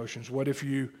damaged emotions? What if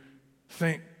you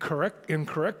think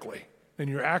incorrectly and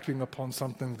you're acting upon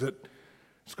something that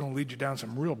is going to lead you down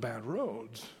some real bad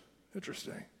roads?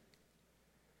 Interesting.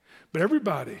 But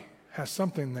everybody has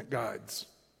something that guides,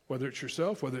 whether it's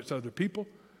yourself, whether it's other people,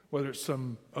 whether it's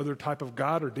some other type of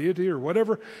God or deity or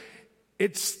whatever.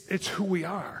 It's who we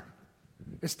are.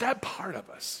 It's that part of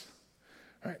us.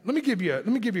 All right, let me give you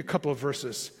a couple of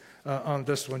verses on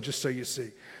this one, just so you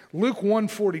see. Luke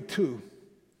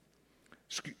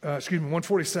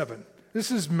 147.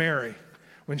 This is Mary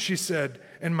when she said,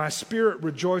 "And my spirit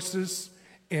rejoices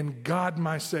in God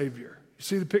my Savior." You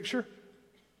see the picture?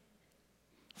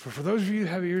 For those of you who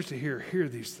have ears to hear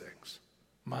these things.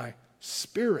 My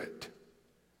spirit,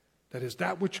 that is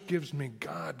that which gives me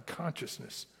God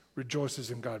consciousness,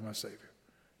 rejoices in God my Savior.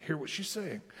 Hear what she's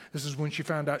saying. This is when she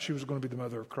found out she was going to be the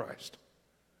mother of Christ.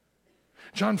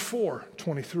 John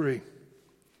 4:23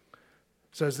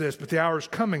 says this, "But the hour is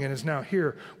coming and is now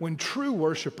here when true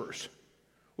worshipers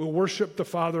will worship the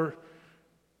Father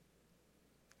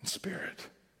in spirit."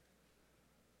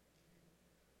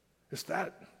 It's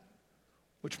that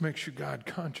which makes you God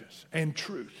conscious and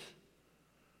truth.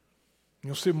 And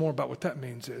you'll see more about what that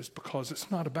means is because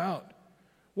it's not about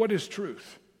what is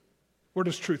truth. Where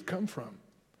does truth come from?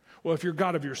 Well, if you're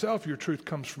God of yourself, your truth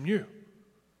comes from you.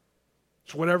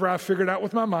 So whatever I figured out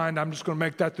with my mind, I'm just going to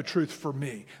make that the truth for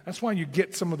me. That's why you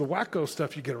get some of the wacko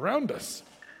stuff you get around us.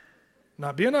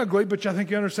 Not being ugly, but I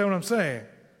think you understand what I'm saying.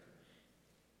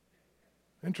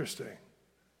 Interesting.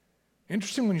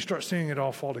 Interesting when you start seeing it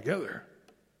all fall together.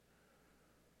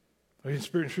 In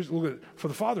spirit and truth, look at it. For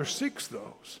the Father seeks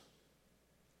those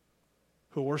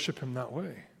who worship him that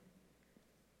way.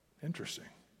 Interesting.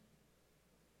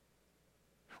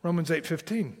 Romans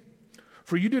 8:15.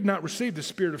 For you did not receive the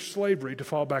spirit of slavery to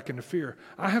fall back into fear.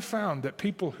 I have found that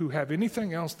people who have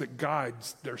anything else that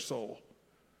guides their soul,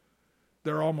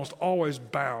 they're almost always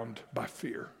bound by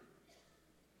fear.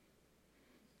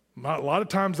 A lot of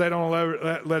times they don't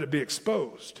let it be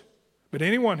exposed. But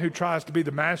anyone who tries to be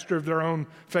the master of their own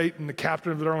fate and the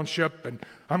captain of their own ship, and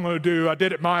I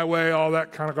did it my way, all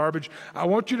that kind of garbage, I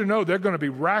want you to know they're going to be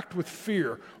racked with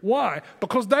fear. Why?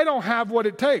 Because they don't have what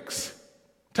it takes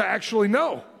to actually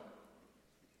know.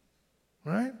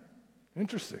 Right?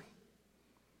 Interesting.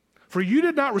 For you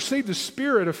did not receive the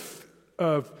spirit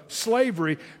of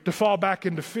slavery to fall back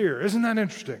into fear. Isn't that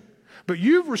interesting? But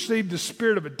you've received the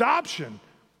spirit of adoption.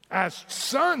 As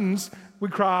sons, we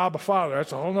cry, Abba, Father.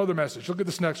 That's a whole other message. Look at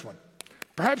this next one.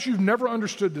 Perhaps you've never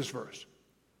understood this verse.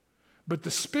 But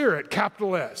the Spirit,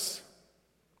 capital S.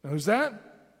 Now, who's that?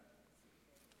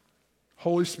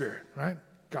 Holy Spirit, right?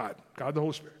 God the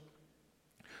Holy Spirit.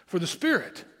 For the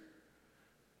Spirit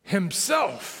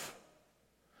himself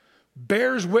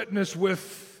bears witness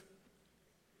with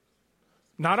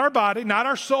not our body, not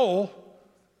our soul,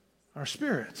 our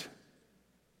spirit.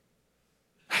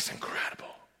 That's incredible.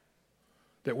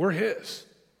 That we're his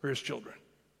children.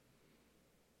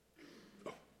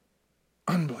 Oh,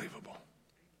 unbelievable.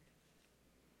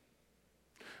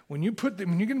 When you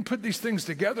can put these things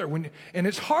together, and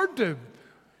it's hard to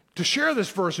share this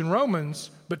verse in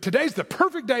Romans, but today's the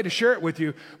perfect day to share it with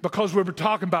you because we were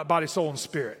talking about body, soul, and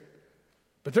spirit.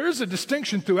 But there is a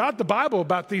distinction throughout the Bible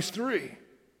about these three.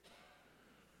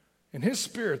 And his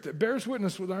spirit that bears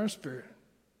witness with our spirit.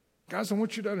 Guys, I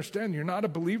want you to understand you're not a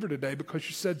believer today because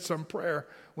you said some prayer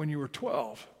when you were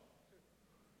 12.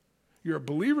 You're a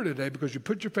believer today because you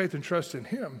put your faith and trust in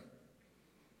him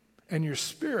and your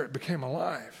spirit became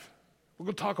alive. We're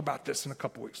going to talk about this in a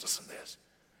couple weeks. Listen to this.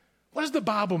 What does the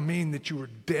Bible mean that you were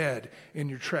dead in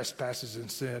your trespasses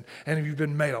and sin and you've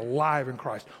been made alive in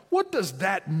Christ? What does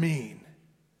that mean?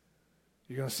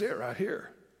 You're going to see it right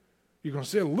here. You're going to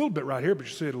see it a little bit right here, but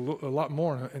you'll see it a lot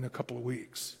more in a couple of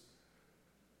weeks.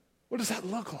 What does that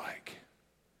look like?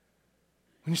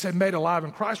 When you say made alive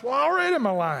in Christ, well, I already am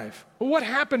alive. Well, what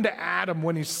happened to Adam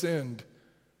when he sinned?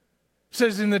 It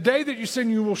says, in the day that you sin,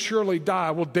 you will surely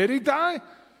die. Well, did he die?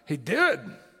 He did,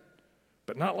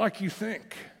 but not like you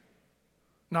think.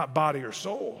 Not body or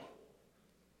soul.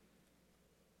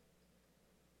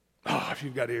 Oh, if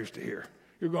you've got ears to hear.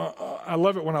 You're going, oh, I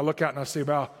love it when I look out and I see,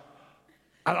 well,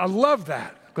 I love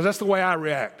that because that's the way I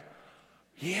react.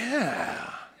 Yeah.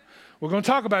 We're going to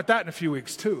talk about that in a few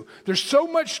weeks too. There's so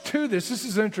much to this. This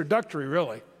is introductory,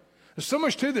 really. There's so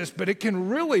much to this, but it can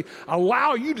really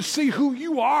allow you to see who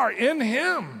you are in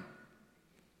him.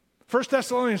 1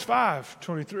 Thessalonians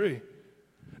 5:23.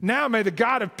 Now may the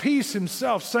God of peace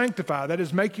himself sanctify, that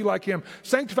is, make you like him,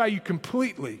 sanctify you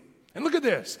completely. And look at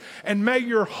this. And may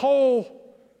your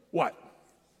whole, what?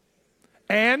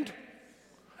 And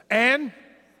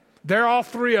they're all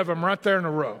three of them right there in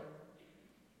a row.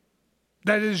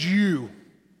 That is you.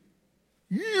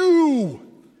 You.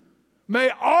 May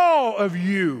all of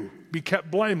you be kept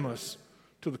blameless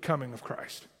to the coming of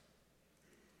Christ.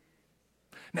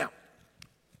 Now,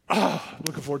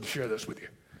 looking forward to share this with you.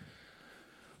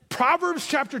 Proverbs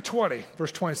chapter 20,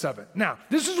 verse 27. Now,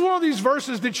 this is one of these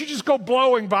verses that you just go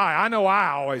blowing by. I know I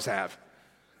always have.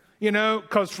 You know,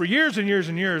 because for years and years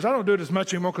and years, I don't do it as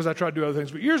much anymore because I try to do other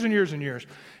things, but years and years and years,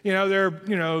 there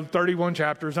are, 31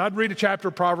 chapters. I'd read a chapter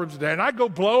of Proverbs a day, and I'd go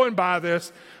blowing by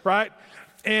this, right?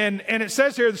 And it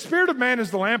says here, the spirit of man is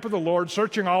the lamp of the Lord,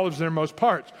 searching all of his innermost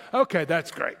parts. Okay,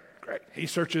 that's great. He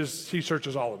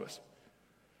searches all of us.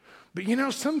 But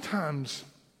sometimes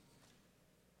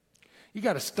you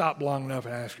got to stop long enough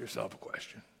and ask yourself a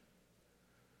question.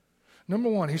 Number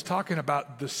one, he's talking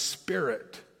about the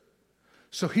spirit.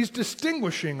 So he's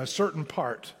distinguishing a certain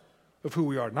part of who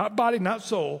we are. Not body, not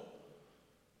soul,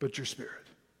 but your spirit.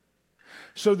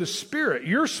 So the spirit,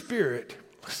 your spirit,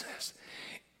 listen to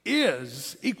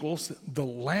this, equals the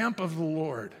lamp of the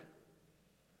Lord.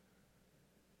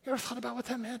 You ever thought about what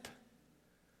that meant?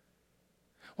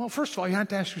 Well, first of all, you have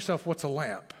to ask yourself, what's a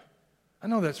lamp? I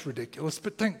know that's ridiculous,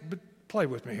 but play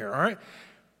with me here, all right?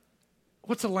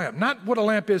 What's a lamp? Not what a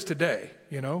lamp is today,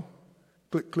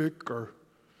 click, click, or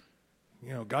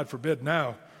God forbid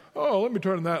now, let me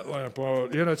turn that lamp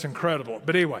on. It's incredible.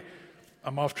 But anyway,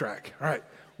 I'm off track. All right.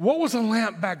 What was a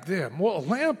lamp back then? Well, a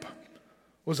lamp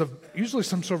was usually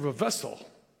some sort of a vessel.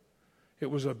 It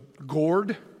was a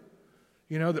gourd,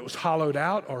 that was hollowed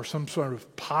out, or some sort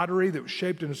of pottery that was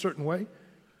shaped in a certain way.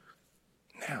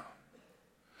 Now,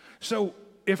 so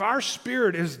if our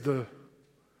spirit is the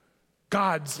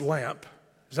God's lamp,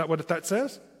 is that what that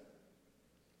says?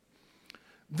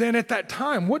 Then at that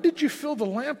time, what did you fill the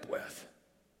lamp with?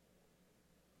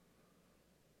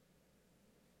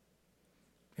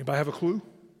 Anybody have a clue?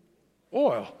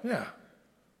 Oil, yeah.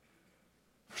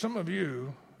 For some of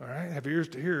you, all right, have ears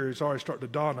to hear, it's already starting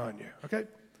to dawn on you, okay?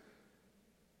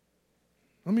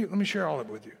 Let me share all of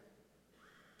it with you.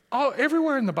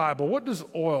 Everywhere in the Bible, what does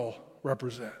oil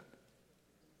represent?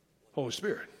 Holy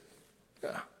Spirit.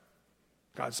 Yeah.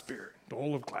 God's Spirit, the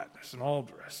oil of gladness, and all of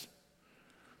the rest.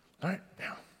 All right,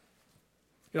 now,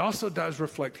 it also does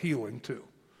reflect healing too.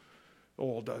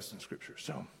 Oil does in Scripture.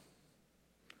 So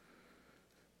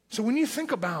when you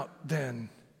think about then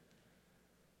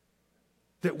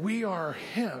that we are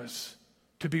His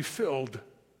to be filled,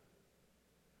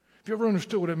 have you ever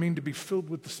understood what it means to be filled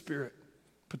with the Spirit?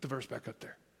 Put the verse back up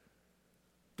there.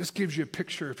 This gives you a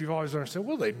picture. If you've always understood,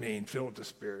 what do they mean, filled with the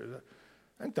Spirit?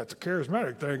 I think that's a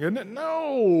charismatic thing, isn't it?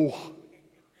 No.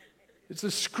 It's a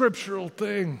scriptural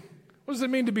thing. What does it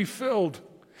mean to be filled?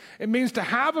 It means to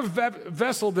have a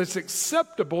vessel that's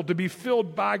acceptable to be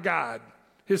filled by God,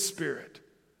 His Spirit.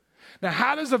 Now,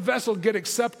 how does a vessel get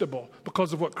acceptable?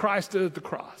 Because of what Christ did at the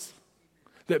cross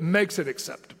that makes it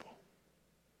acceptable.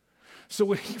 So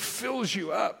when He fills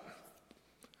you up,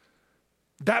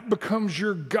 that becomes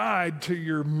your guide to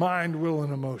your mind, will,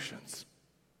 and emotions.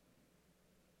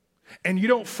 And you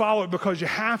don't follow it because you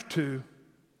have to.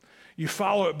 You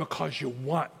follow it because you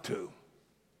want to.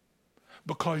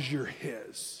 Because you're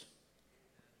His.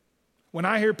 When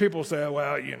I hear people say,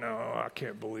 well, I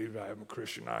can't believe I'm a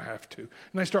Christian, I have to. And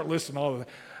they start listing all of that.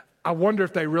 I wonder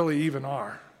if they really even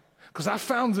are. Because I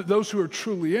found that those who are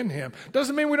truly in Him,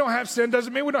 doesn't mean we don't have sin,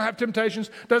 doesn't mean we don't have temptations,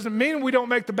 doesn't mean we don't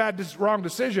make the wrong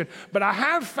decision, but I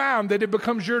have found that it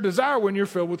becomes your desire when you're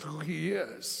filled with who He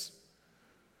is.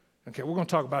 Okay, we're going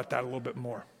to talk about that a little bit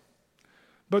more.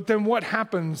 But then what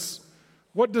happens,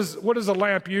 what is a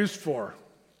lamp used for?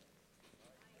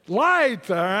 Light,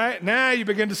 all right? Now you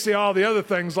begin to see all the other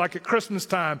things like at Christmas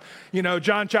time.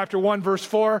 John chapter 1, verse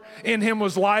 4, in Him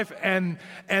was life, and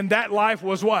that life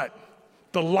was what?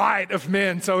 The light of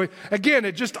men. So again,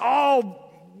 it just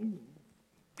all,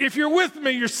 if you're with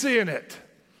me, you're seeing it.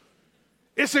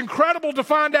 It's incredible to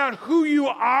find out who you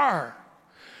are.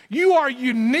 You are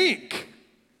unique.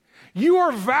 You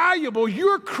are valuable. You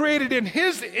are created in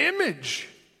His image.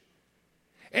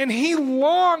 And He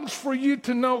longs for you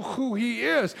to know who He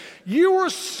is. You are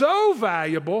so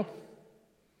valuable.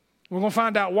 We're going to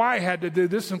find out why He had to do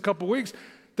this in a couple of weeks.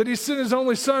 That He sent His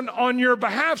only Son on your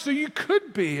behalf so you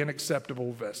could be an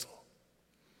acceptable vessel.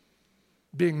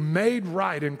 Being made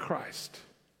right in Christ.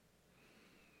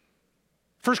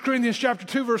 1 Corinthians chapter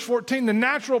 2, verse 14, the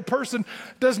natural person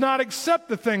does not accept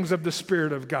the things of the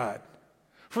Spirit of God.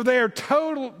 For they are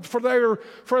total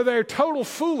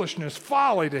foolishness,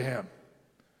 folly to him.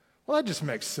 Well, that just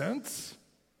makes sense.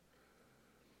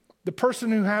 The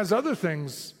person who has other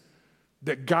things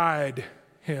that guide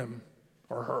him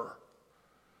or her.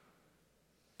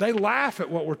 They laugh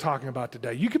at what we're talking about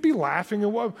today. You could be laughing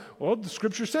at what, well, the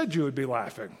scripture said you would be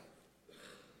laughing.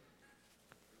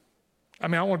 I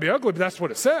mean, I don't want to be ugly, but that's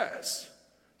what it says.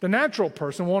 The natural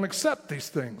person won't accept these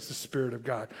things, the Spirit of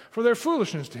God, for they're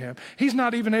foolishness to him. He's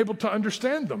not even able to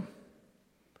understand them.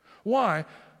 Why?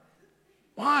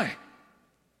 Why?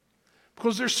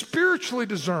 Because they're spiritually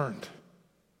discerned.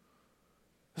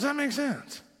 Does that make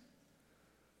sense?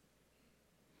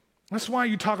 That's why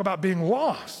you talk about being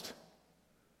lost.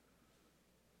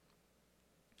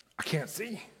 I can't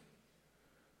see.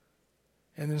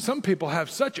 And then some people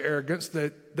have such arrogance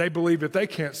that they believe if they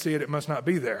can't see it, it must not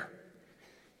be there.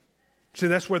 See,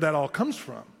 that's where that all comes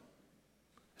from.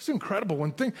 It's incredible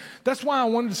one thing. That's why I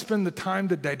wanted to spend the time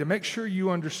today to make sure you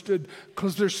understood,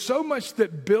 because there's so much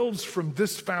that builds from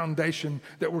this foundation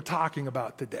that we're talking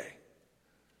about today.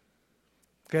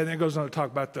 Okay, then it goes on to talk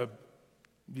about the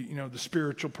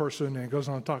spiritual person, and it goes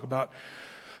on to talk about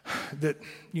that,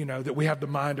 that we have the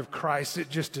mind of Christ.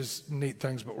 It just is neat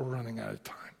things, but we're running out of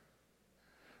time.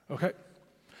 Okay?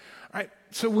 All right,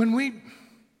 so I'm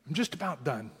just about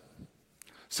done.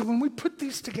 So when we put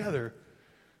these together,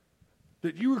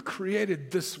 that you were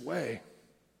created this way,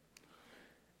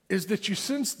 is that you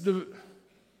sense the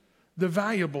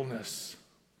valuableness.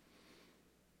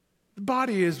 The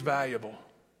body is valuable,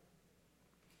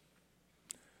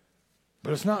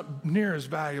 but it's not near as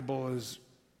valuable as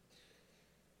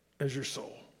your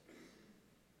soul.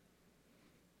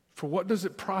 For what does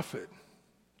it profit,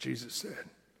 Jesus said,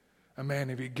 a man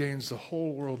if he gains the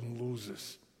whole world and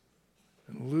loses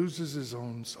his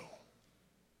own soul?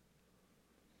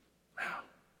 Wow.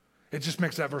 It just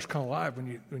makes that verse come alive when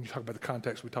you talk about the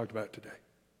context we talked about today.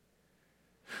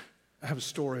 I have a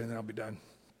story and then I'll be done.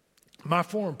 My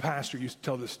former pastor used to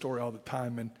tell this story all the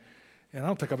time, and I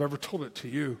don't think I've ever told it to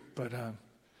you, but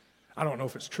I don't know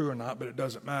if it's true or not, but it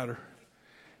doesn't matter.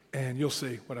 And you'll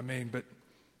see what I mean, but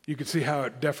you can see how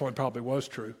it definitely probably was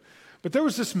true. But there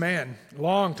was this man a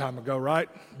long time ago, right?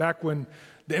 Back when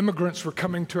the immigrants were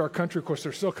coming to our country. Of course,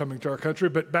 they're still coming to our country,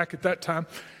 but back at that time,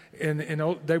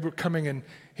 they were coming, and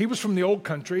he was from the old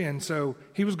country, and so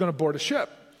he was going to board a ship.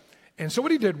 And so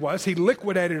what he did was he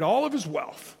liquidated all of his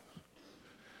wealth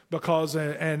because,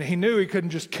 and he knew he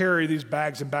couldn't just carry these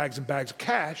bags and bags and bags of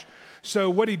cash. So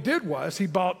what he did was he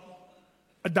bought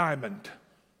a diamond,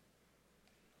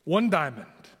 one diamond,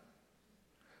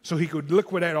 so he could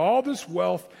liquidate all this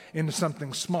wealth into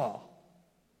something small.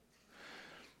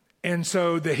 And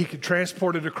so that he could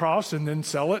transport it across and then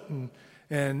sell it,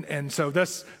 and so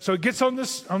he gets on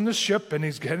this ship and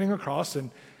he's heading across,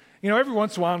 and every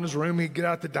once in a while in his room he'd get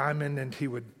out the diamond and he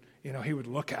would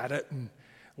look at it and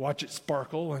watch it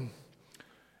sparkle, and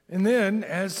then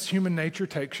as human nature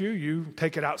takes you, you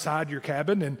take it outside your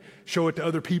cabin and show it to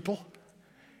other people,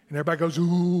 and everybody goes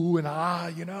ooh and ah,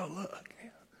 look,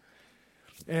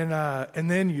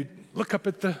 and then you look up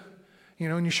at the.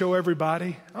 And you show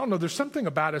everybody. I don't know, there's something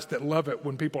about us that love it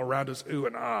when people around us ooh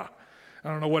and ah. I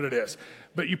don't know what it is.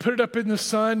 But you put it up in the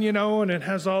sun, and it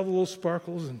has all the little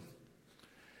sparkles. And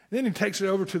then he takes it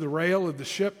over to the rail of the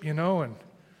ship, and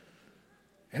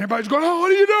everybody's going, oh,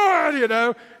 what are you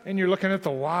doing? And you're looking at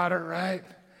the water, right?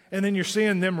 And then you're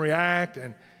seeing them react.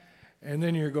 And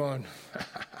then you're going,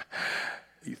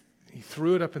 he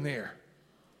threw it up in the air.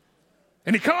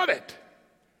 And he caught it.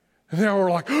 And then we're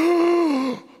like,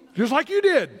 oh, just like you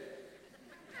did.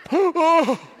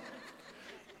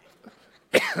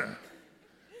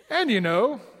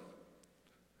 And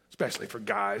especially for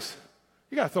guys,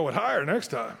 you got to throw it higher next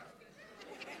time.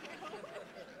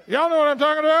 Y'all know what I'm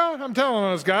talking about? I'm telling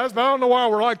us, guys, but I don't know why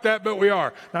we're like that, but we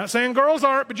are. Not saying girls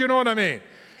aren't, but you know what I mean.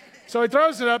 So he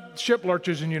throws it up, ship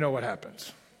lurches, and you know what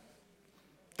happens.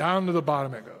 Down to the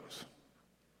bottom it goes.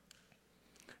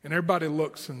 And everybody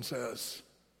looks and says,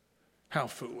 how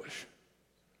foolish.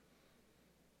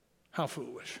 How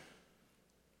foolish.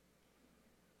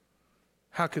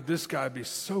 How could this guy be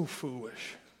so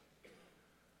foolish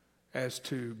as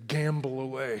to gamble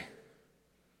away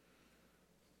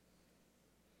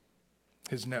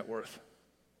his net worth?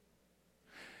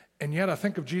 And yet I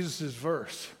think of Jesus'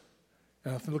 verse,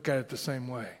 and I look at it the same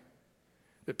way,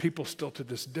 that people still to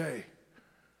this day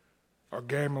are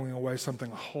gambling away something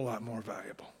a whole lot more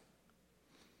valuable.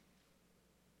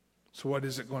 So what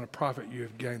is it going to profit you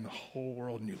if you gain the whole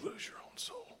world and you lose your own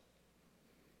soul?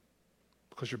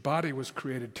 Because your body was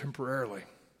created temporarily,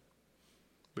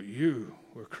 but you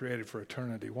were created for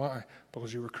eternity. Why?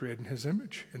 Because you were created in his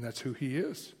image, and that's who he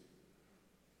is.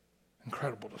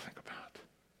 Incredible to think about.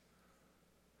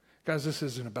 Guys, this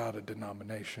isn't about a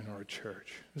denomination or a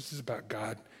church. This is about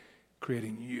God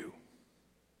creating you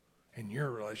and your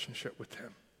relationship with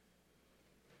him.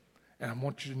 And I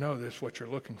want you to know that's what you're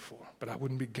looking for, but I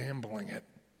wouldn't be gambling it,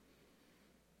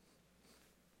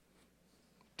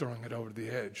 throwing it over the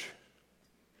edge.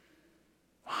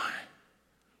 Why?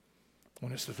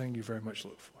 When it's the thing you very much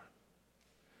look for.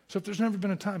 So if there's never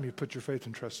been a time you put your faith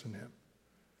and trust in him,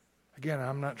 again,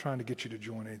 I'm not trying to get you to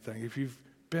join anything. If you've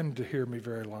been to hear me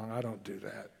very long, I don't do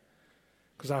that.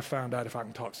 Because I found out if I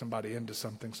can talk somebody into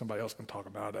something, somebody else can talk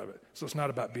them out of it. So it's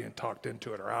not about being talked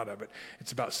into it or out of it.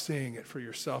 It's about seeing it for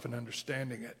yourself and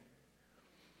understanding it.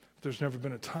 If there's never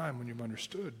been a time when you've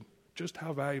understood just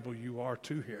how valuable you are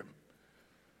to him,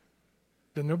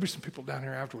 then there'll be some people down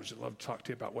here afterwards that love to talk to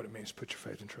you about what it means to put your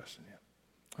faith and trust in him.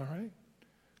 All right?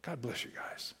 God bless you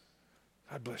guys.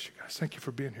 God bless you guys. Thank you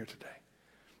for being here today.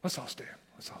 Let's all stand.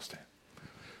 Let's all stand.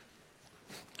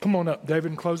 Come on up,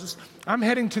 David, and close us. I'm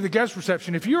heading to the guest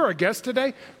reception. If you're a guest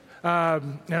today,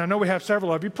 and I know we have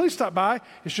several of you, please stop by.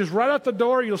 It's just right out the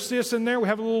door. You'll see us in there. We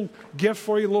have a little gift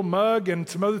for you, a little mug and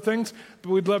some other things, but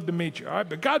we'd love to meet you. All right,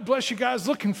 but God bless you guys.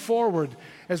 Looking forward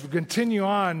as we continue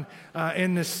on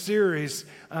in this series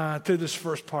through this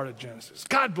first part of Genesis.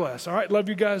 God bless. All right, love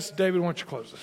you guys. David, why don't you close us?